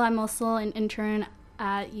 Hello, I'm also an intern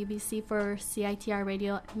at UBC for CITR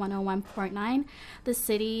Radio 101.9. The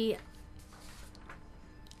city...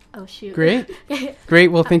 Oh, shoot. Great.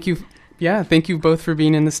 Well, thank you. Yeah, thank you both for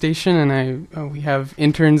being in the station. And we have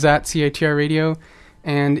interns at CITR Radio.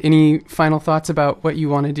 And any final thoughts about what you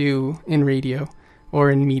want to do in radio or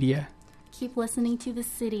in media? Keep listening to the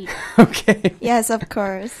city. Okay. Yes, of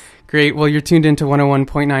course. Great. Well, you're tuned into 101.9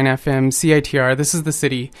 FM CITR. This is the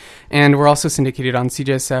city. And we're also syndicated on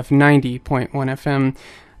CJSF 90.1 FM.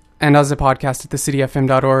 and as a podcast at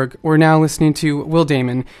thecityfm.org. We're now listening to Will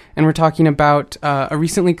Damon, and we're talking about a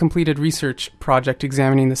recently completed research project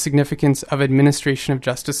examining the significance of administration of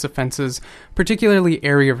justice offenses, particularly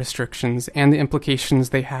area restrictions, and the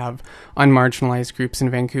implications they have on marginalized groups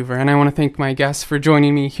in Vancouver. And I want to thank my guests for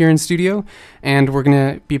joining me here in studio, and we're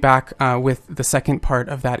going to be back with the second part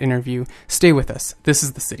of that interview. Stay with us. This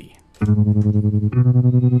is The City.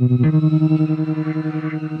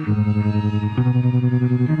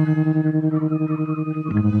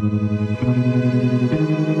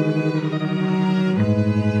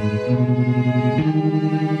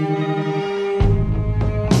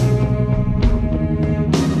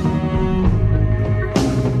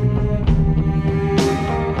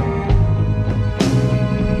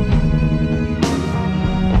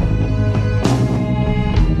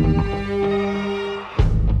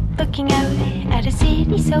 Looking out at a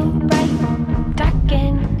city so bright,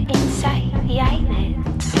 darkened inside the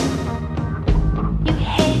eyelids. You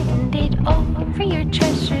handed over your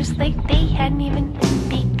treasures like they hadn't even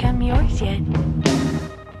become yours yet.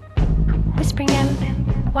 Whispering out,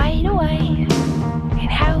 why do I? And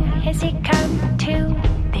how has it come to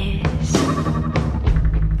this?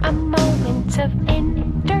 A moment of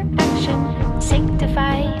interaction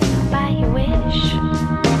sanctified by a wish.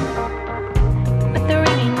 But the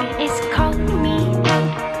ringing is calling me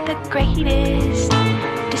out, the greatest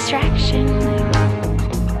distraction.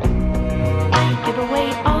 I give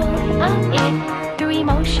away all of it through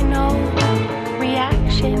emotional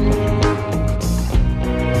reaction.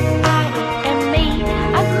 I am made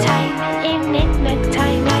of time, and in that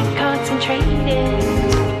time I concentrated,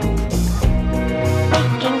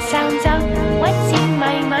 making sounds of what's in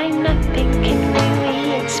my mind. Nothing can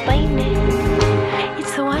really explain it.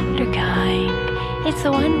 It's the wonder kind. It's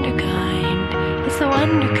the wonder kind. It's the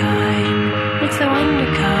wonder kind. It's the wonder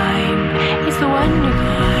kind. It's the wonder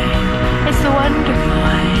kind. It's the wonder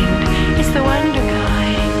kind. It's the wonder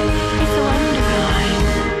kind. It's the wonder kind.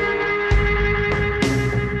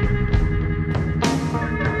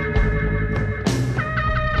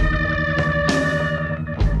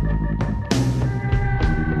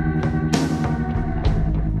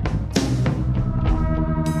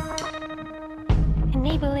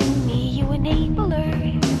 Enabling me, you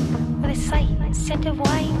enabler, with a slight scent of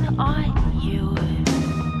wine on you.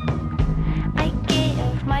 I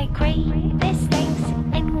give my greatest thanks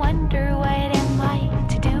and wonder what am I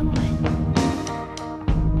to do.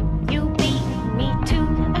 You beat me to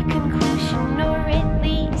a conclusion, or at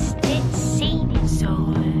least it seems so.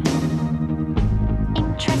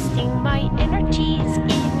 Entrusting my energies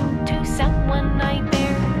into someone I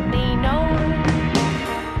barely know.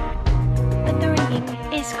 But the ringing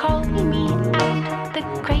is calling me out, the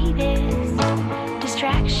greatest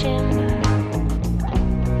distraction.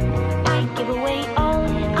 I give away all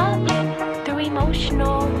of it through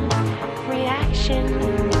emotional reaction.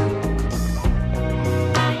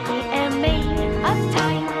 I am made of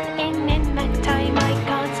time, and in that time I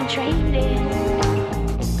concentrated,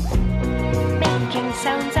 making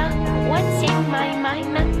sounds of what's in my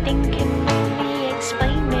mind. Nothing can really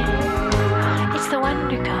explain it. It's the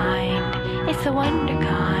wonder kind. It's the wonder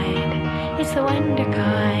kind. It's the wonder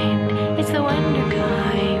kind. It's the wonder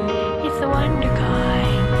kind. It's the wonder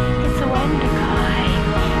kind. It's the wonder kind.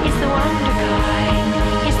 It's the wonder kind. It's the wonder kind.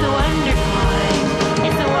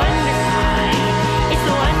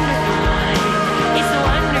 It's the wonder kind. It's the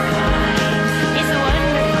wonder kind. It's the wonder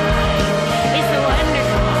kind. It's the wonder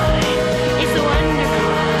kind. It's the wonder kind. It's the wonder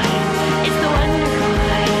kind. It's the wonder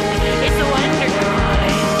kind. It's the wonder kind.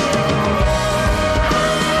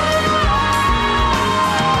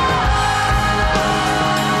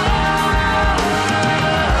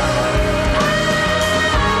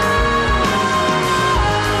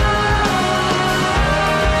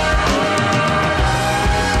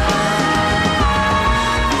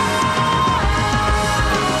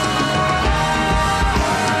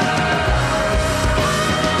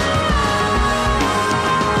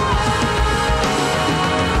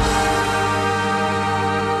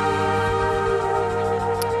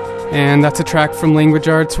 And that's a track from Language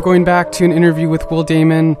Arts. We're going back to an interview with Will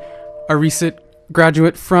Damon, a recent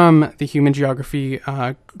graduate from the Human Geography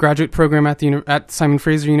graduate program at Simon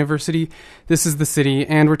Fraser University. This is The City,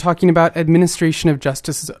 and we're talking about administration of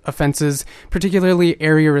justice offenses, particularly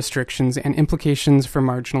area restrictions and implications for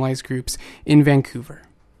marginalized groups in Vancouver.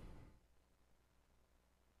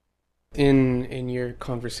 In your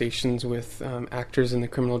conversations with actors in the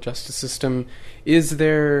criminal justice system, is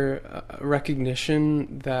there a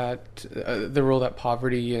recognition that the role that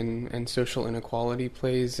poverty and social inequality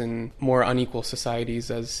plays in more unequal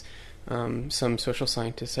societies as Some social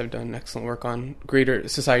scientists have done excellent work on greater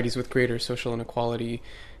societies with greater social inequality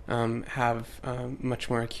have much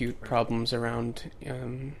more acute problems around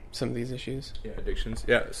some of these issues. Yeah, addictions.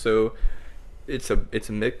 Yeah, so it's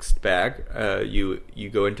a mixed bag. You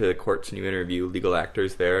go into the courts and you interview legal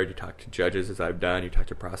actors there. You talk to judges, as I've done. You talk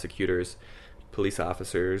to prosecutors, police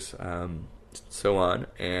officers, so on,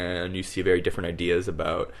 and you see very different ideas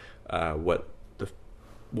about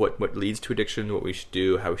what leads to addiction, what we should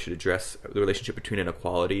do, how we should address the relationship between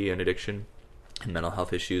inequality and addiction, and mental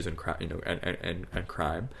health issues and crime, and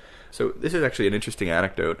crime. So this is actually an interesting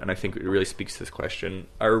anecdote, and I think it really speaks to this question.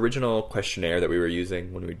 Our original questionnaire that we were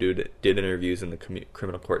using when we did interviews in the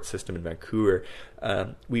criminal court system in Vancouver,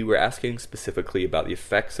 we were asking specifically about the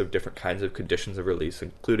effects of different kinds of conditions of release,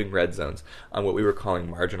 including red zones, on what we were calling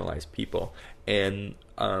marginalized people. And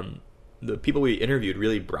the people we interviewed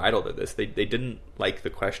really bridled at this. They didn't like the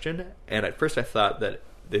question, and at first I thought that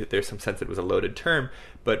there's some sense that it was a loaded term,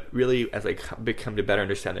 but really, as I become to better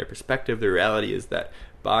understand their perspective, the reality is that,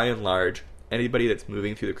 by and large, anybody that's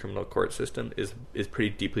moving through the criminal court system is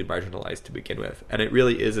pretty deeply marginalized to begin with, and it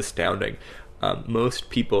really is astounding. Most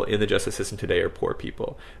people in the justice system today are poor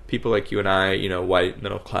people. People like you and I, white,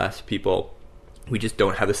 middle-class people, we just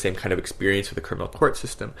don't have the same kind of experience with the criminal court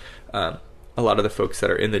system. A lot of the folks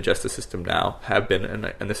that are in the justice system now have been,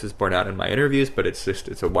 and this is borne out in my interviews, but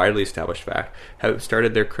it's a widely established fact, have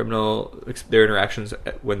started their interactions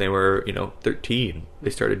when they were 13. They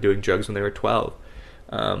started doing drugs when they were 12.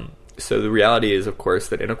 So the reality is, of course,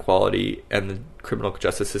 that inequality and the criminal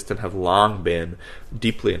justice system have long been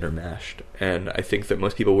deeply intermeshed, and I think that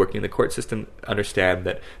most people working in the court system understand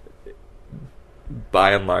that,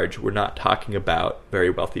 by and large, we're not talking about very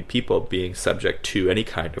wealthy people being subject to any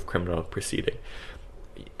kind of criminal proceeding.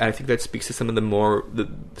 And I think that speaks to some of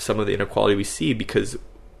the inequality we see, because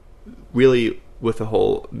really, with the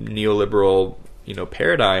whole neoliberal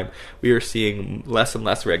paradigm, we are seeing less and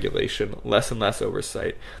less regulation, less and less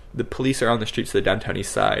oversight. The police are on the streets of the downtown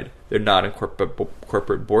east side. They're not in corporate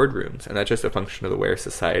boardrooms, and that's just a function of the way our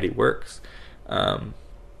society works.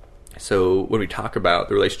 So when we talk about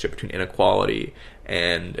the relationship between inequality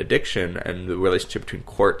and addiction, and the relationship between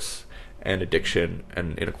courts and addiction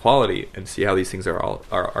and inequality, and see how these things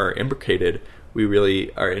are imbricated, we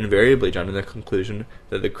really are invariably drawn to the conclusion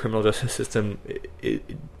that the criminal justice system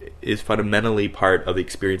is fundamentally part of the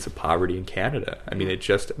experience of poverty in Canada. I mean, it's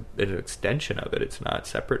just an extension of it. It's not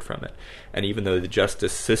separate from it. And even though the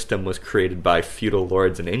justice system was created by feudal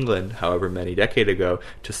lords in England, however many decades ago,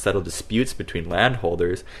 to settle disputes between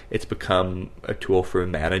landholders, it's become a tool for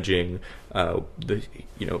managing the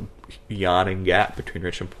yawning gap between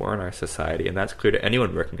rich and poor in our society, and that's clear to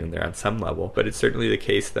anyone working in there on some level. But it's certainly the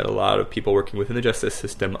case that a lot of people working within the justice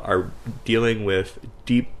system are dealing with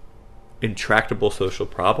deep, intractable social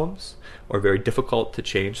problems, or very difficult to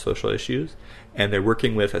change social issues, and they're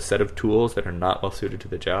working with a set of tools that are not well suited to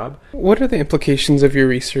the job. What are the implications of your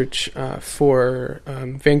research for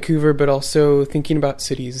Vancouver, but also thinking about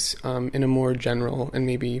cities in a more general and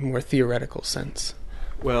maybe more theoretical sense?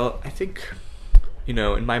 Well, I think,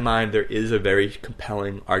 in my mind, there is a very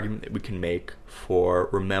compelling argument that we can make for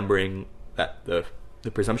remembering that the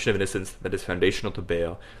presumption of innocence that is foundational to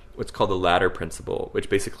bail, what's called the ladder principle, which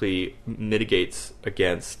basically mitigates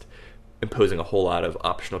against imposing a whole lot of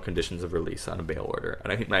optional conditions of release on a bail order.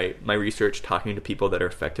 And I think my research, talking to people that are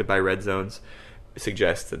affected by red zones,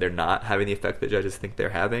 suggests that they're not having the effect that judges think they're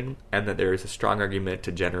having, and that there is a strong argument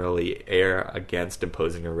to generally err against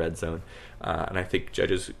imposing a red zone. And I think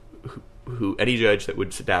judges any judge that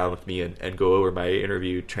would sit down with me and go over my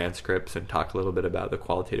interview transcripts and talk a little bit about the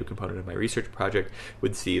qualitative component of my research project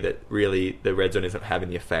would see that really the red zone isn't having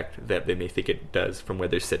the effect that they may think it does from where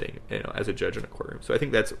they're sitting, as a judge in a courtroom. So I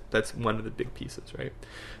think that's one of the big pieces, right?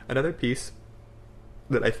 Another piece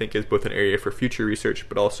that I think is both an area for future research,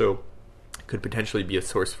 but also could potentially be a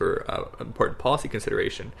source for important policy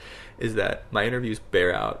consideration, is that my interviews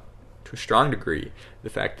bear out to a strong degree the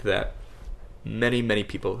fact that many, many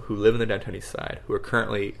people who live in the downtown east side, who are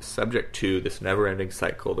currently subject to this never-ending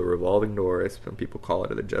cycle, the revolving door, as some people call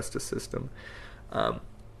it, of the justice system,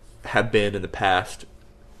 have been in the past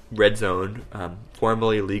red zoned,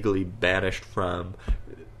 formally, legally banished from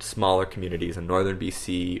smaller communities in northern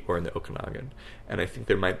BC or in the Okanagan. And I think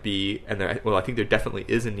there might be, I think there definitely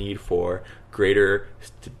is a need for greater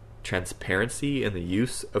transparency in the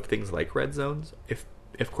use of things like red zones. If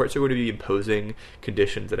if courts are going to be imposing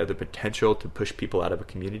conditions that have the potential to push people out of a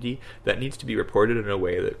community, that needs to be reported in a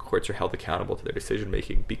way that courts are held accountable to their decision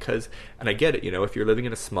making. Because, and I get it, if you're living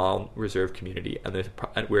in a small reserved community and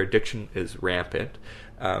where addiction is rampant,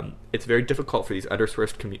 it's very difficult for these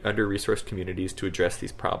under-resourced communities to address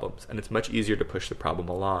these problems, and it's much easier to push the problem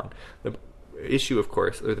along. The issue, of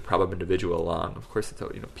course, or the problem individual along. Of course, it's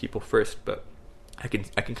people first, but I can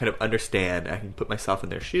kind of understand. I can put myself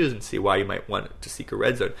in their shoes and see why you might want to seek a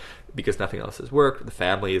red zone, because nothing else has worked. The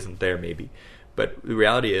family isn't there, maybe. But the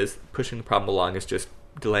reality is, pushing the problem along is just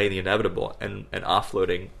delaying the inevitable and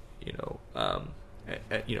offloading.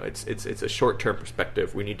 It's a short-term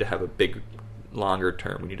perspective. We need to have a big, longer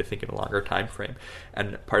term. We need to think in a longer time frame,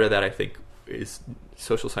 and part of that, I think, is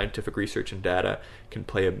social scientific research and data can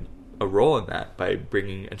play a role in that by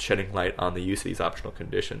bringing and shedding light on the use of these optional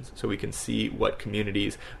conditions, so we can see what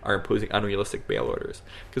communities are imposing unrealistic bail orders.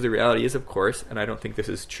 Because the reality is, of course, and I don't think this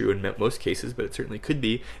is true in most cases, but it certainly could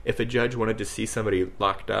be, if a judge wanted to see somebody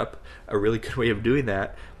locked up, a really good way of doing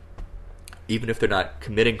that, even if they're not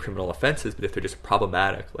committing criminal offenses, but if they're just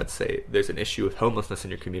problematic. Let's say there's an issue with homelessness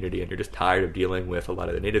in your community and you're just tired of dealing with a lot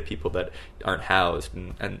of the native people that aren't housed.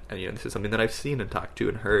 And this is something that I've seen and talked to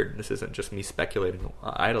and heard. This isn't just me speculating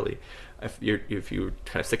idly. If you're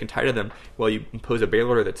kind of sick and tired of them, well, you impose a bail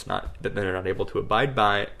order that they're not able to abide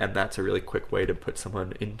by, and that's a really quick way to put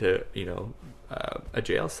someone into, a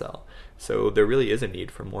jail cell. So there really is a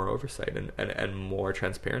need for more oversight and more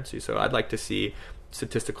transparency. So I'd like to see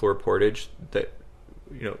statistical reportage that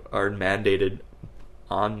are mandated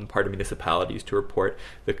on the part of municipalities to report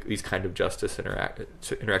these kind of justice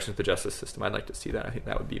interactions with the justice system. I'd like to see that. I think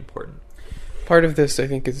that would be important. Part of this, I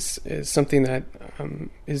think, is something that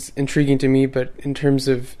is intriguing to me, but in terms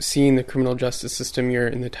of seeing the criminal justice system, you're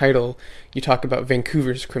in the title, you talk about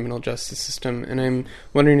Vancouver's criminal justice system, and I'm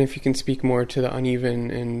wondering if you can speak more to the uneven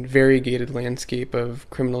and variegated landscape of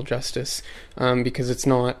criminal justice, because it's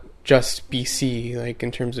not just BC, like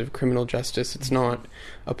in terms of criminal justice, it's not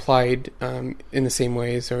applied in the same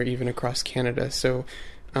ways or even across Canada. So,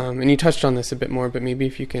 and you touched on this a bit more, but maybe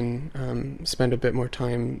if you can spend a bit more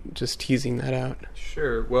time just teasing that out.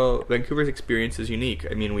 Sure. Well, Vancouver's experience is unique.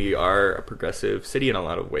 I mean, we are a progressive city in a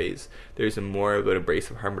lot of ways. There's more of an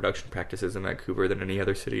embrace of harm reduction practices in Vancouver than any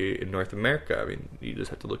other city in North America. I mean, you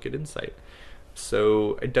just have to look at Insight.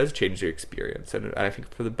 So it does change the experience, and I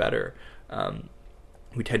think for the better.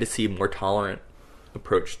 We tend to see a more tolerant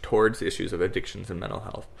approach towards issues of addictions and mental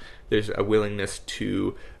health. There's a willingness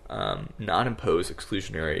to not impose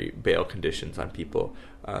exclusionary bail conditions on people.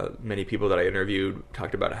 Many people that I interviewed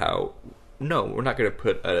talked about how, no, we're not going to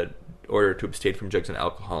put an order to abstain from drugs and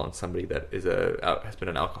alcohol on somebody that has been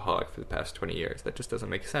an alcoholic for the past 20 years. That just doesn't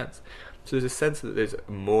make sense. So there's a sense that there's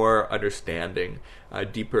more understanding, a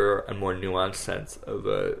deeper and more nuanced sense of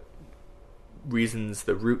reasons,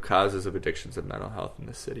 the root causes of addictions and mental health in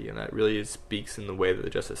the city, and that really speaks in the way that the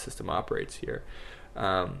justice system operates here.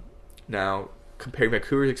 Now, comparing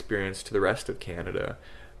Vancouver's experience to the rest of Canada,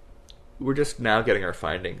 we're just now getting our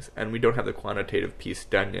findings, and we don't have the quantitative piece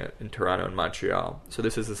done yet in Toronto and Montreal. So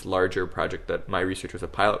this is this larger project that my research was a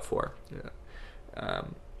pilot for.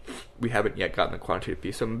 We haven't yet gotten the quantitative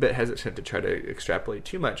piece, so I'm a bit hesitant to try to extrapolate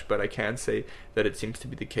too much, but I can say that it seems to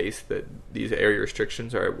be the case that these area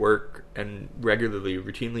restrictions are at work and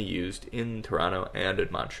routinely used in Toronto and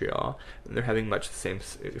in Montreal, and they're having much the same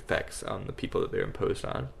effects on the people that they're imposed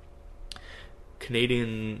on.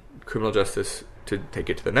 Canadian criminal justice, to take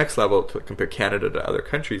it to the next level, to compare Canada to other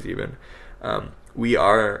countries even, we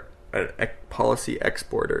are a policy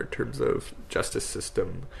exporter in terms of justice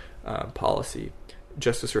system policy.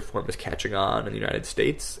 Justice reform is catching on in the United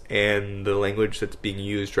States, and the language that's being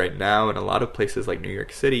used right now in a lot of places like New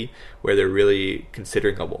York City, where they're really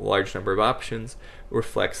considering a large number of options,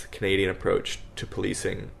 reflects the Canadian approach to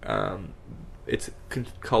policing. It's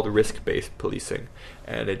called risk-based policing,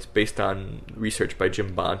 and it's based on research by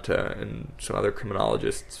Jim Bonta and some other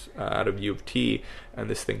criminologists out of U of T, and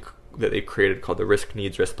this thing that they created called the risk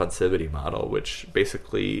needs responsivity model, which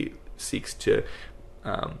basically seeks to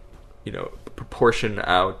proportion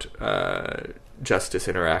out justice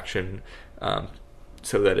interaction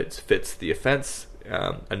so that it fits the offense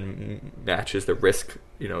and matches the risk,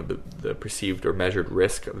 the perceived or measured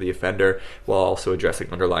risk of the offender, while also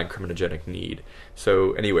addressing underlying criminogenic need.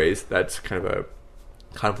 So anyways, that's kind of a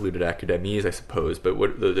convoluted academese, I suppose, but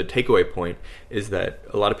what the takeaway point is that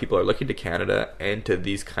a lot of people are looking to Canada and to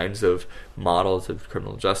these kinds of models of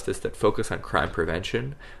criminal justice that focus on crime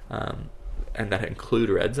prevention, and that include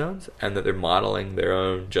red zones, and that they're modeling their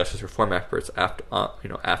own justice reform efforts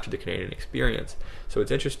after the Canadian experience. So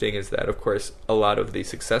what's interesting is that, of course, a lot of the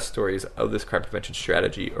success stories of this crime prevention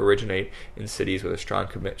strategy originate in cities with a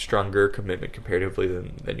stronger commitment comparatively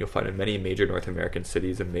than you'll find in many major North American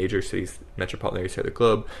cities and major cities, metropolitan areas of the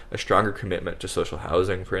globe, a stronger commitment to social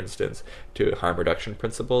housing, for instance, to harm reduction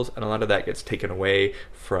principles, and a lot of that gets taken away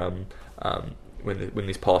from when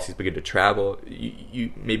these policies begin to travel.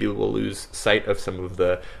 You maybe will lose sight of some of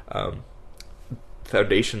the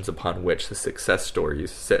foundations upon which the success stories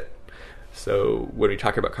sit. So when we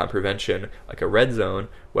talk about crime prevention, like a red zone,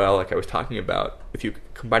 well, like I was talking about, if you're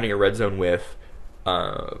combining a red zone with,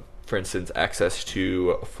 for instance, access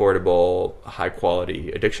to affordable,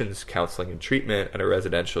 high-quality addictions counseling and treatment at a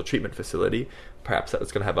residential treatment facility, perhaps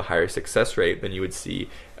that's going to have a higher success rate than you would see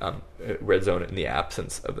a red zone in the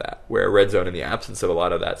absence of that, where a red zone in the absence of a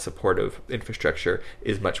lot of that supportive infrastructure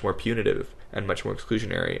is much more punitive and much more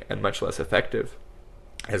exclusionary and much less effective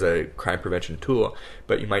as a crime prevention tool.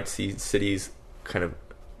 But you might see cities kind of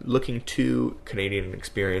looking to Canadian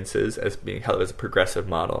experiences as being held as a progressive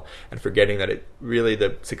model, and forgetting that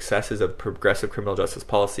the successes of progressive criminal justice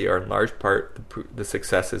policy are in large part the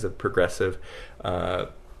successes of progressive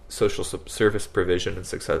social service provision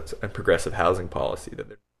and progressive housing policy.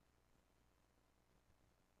 That